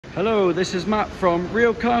Hello, this is Matt from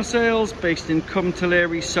Real Car Sales based in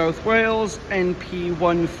Cwmtelery, South Wales,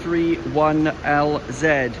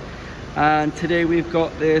 NP131LZ. And today we've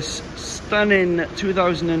got this stunning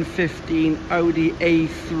 2015 Audi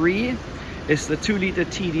A3. It's the 2-litre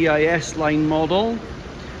Tdi S Line model.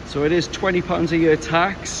 So it is £20 a year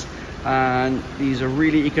tax, and these are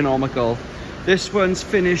really economical. This one's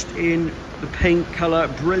finished in the paint colour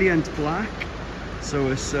Brilliant Black.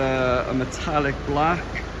 So it's a metallic black,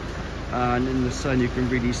 and in the sun you can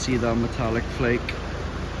really see that metallic flake.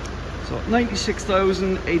 So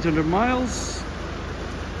 96,800 miles,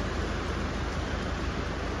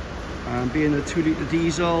 and being a 2-litre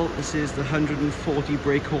diesel, this is the 140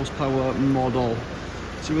 brake horsepower model.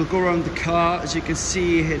 So we'll go around the car. As you can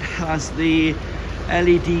see, it has the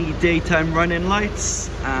LED daytime running lights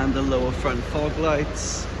and the lower front fog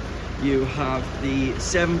lights. You have the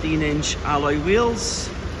 17-inch alloy wheels.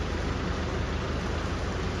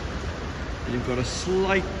 And you've got a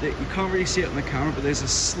slight, you can't really see it on the camera, but there's a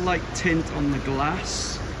slight tint on the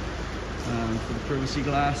glass for the privacy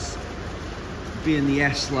glass. Being the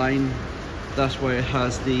S Line, that's why it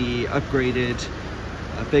has the upgraded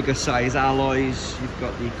bigger size alloys. You've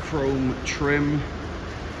got the chrome trim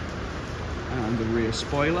and the rear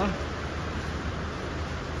spoiler.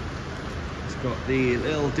 It's got the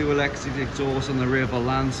little dual electric exhaust and the rear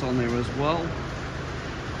valance on there as well.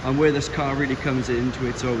 And where this car really comes into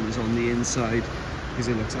its own is on the inside, because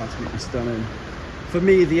it looks absolutely stunning. For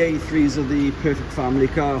me, the A3s are the perfect family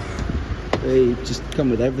car. They just come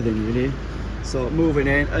with everything really. So moving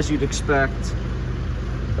in, as you'd expect,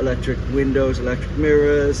 electric windows, electric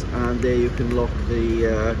mirrors, and there you can lock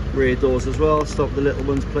the rear doors as well, stop the little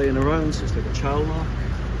ones playing around, so it's like a child lock.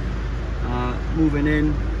 Moving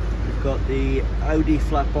in, we've got the Audi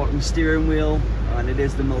flat bottom steering wheel, and it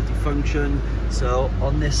is the multifunction. So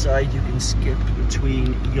on this side you can skip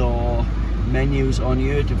between your menus on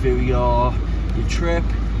here to view your trip.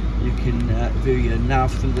 You can view your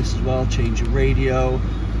nav through this as well, change your radio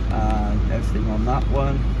and everything on that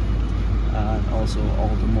one, and also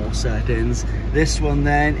all the more settings. This one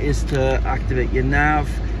then is to activate your nav,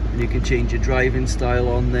 and you can change your driving style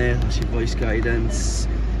on there. That's your voice guidance.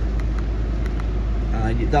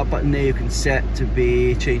 And that button there you can set to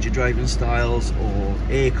be change your driving styles or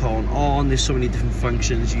aircon on. There's so many different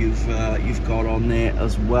functions you've got on there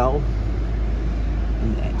as well.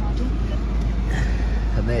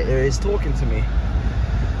 And there it is talking to me.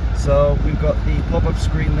 So we've got the pop-up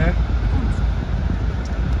screen there.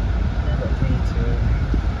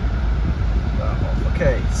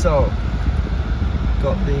 Okay, so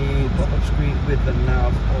got the pop-up screen with the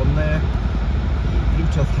nav on there, the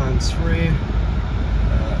Bluetooth hands-free,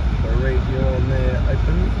 the radio on there, I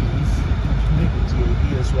believe, maybe DAB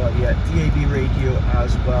as well, yeah, DAB radio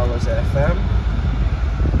as well as FM.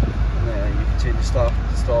 And then you can change the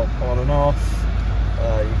start on and off.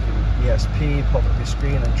 You can ESP, pop up your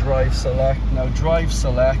screen, and drive select. Now drive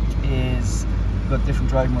select is, you've got different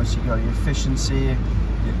drive modes. You've got your efficiency,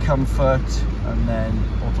 your comfort, and then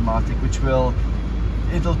automatic, which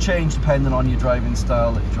it'll change depending on your driving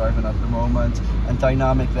style that you're driving at the moment. And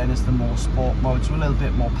dynamic then is the more sport mode, so a little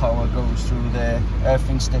bit more power goes through there.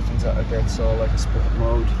 Everything stiffens out a bit, so like a sport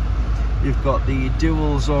mode. You've got the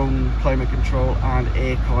dual zone climate control and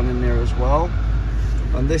aircon in there as well.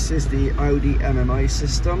 And this is the Audi MMI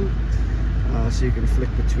system, so you can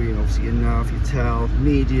flick between obviously your nav, your tel,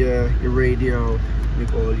 media, your radio.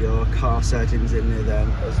 You've got all your car settings in there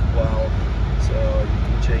then as well, so you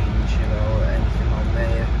can change, anything on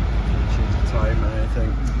there. You can change the time and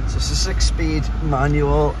anything. So it's a 6-speed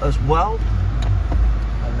manual as well.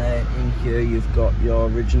 And then in here you've got your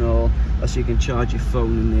original, so you can charge your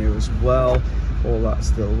phone in there as well. All that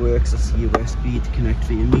still works. That's the USB to connect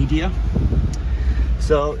for your media.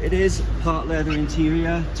 So it is part leather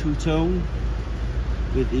interior, two-tone,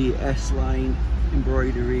 with the S Line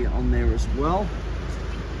embroidery on there as well.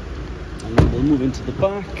 And then we'll move into the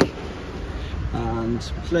back, and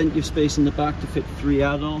plenty of space in the back to fit 3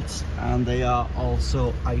 adults, and they are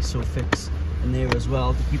also ISOFIX in there as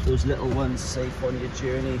well to keep those little ones safe on your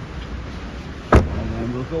journey. And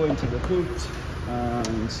then we'll go into the boot,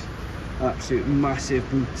 and absolute massive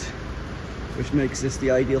boot, which makes this the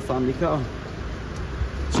ideal family car.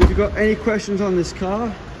 So if you've got any questions on this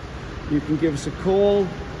car, you can give us a call.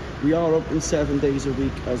 We are open 7 days a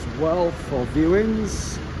week as well for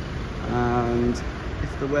viewings. And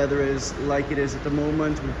if the weather is like it is at the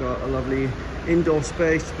moment, we've got a lovely indoor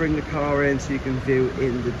space to bring the car in so you can view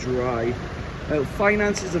in the dry.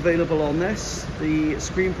 Finance is available on this. The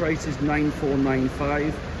screen price is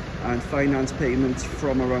 £9,495, and finance payments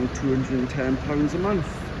from around £210 a month.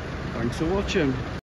 Thanks for watching.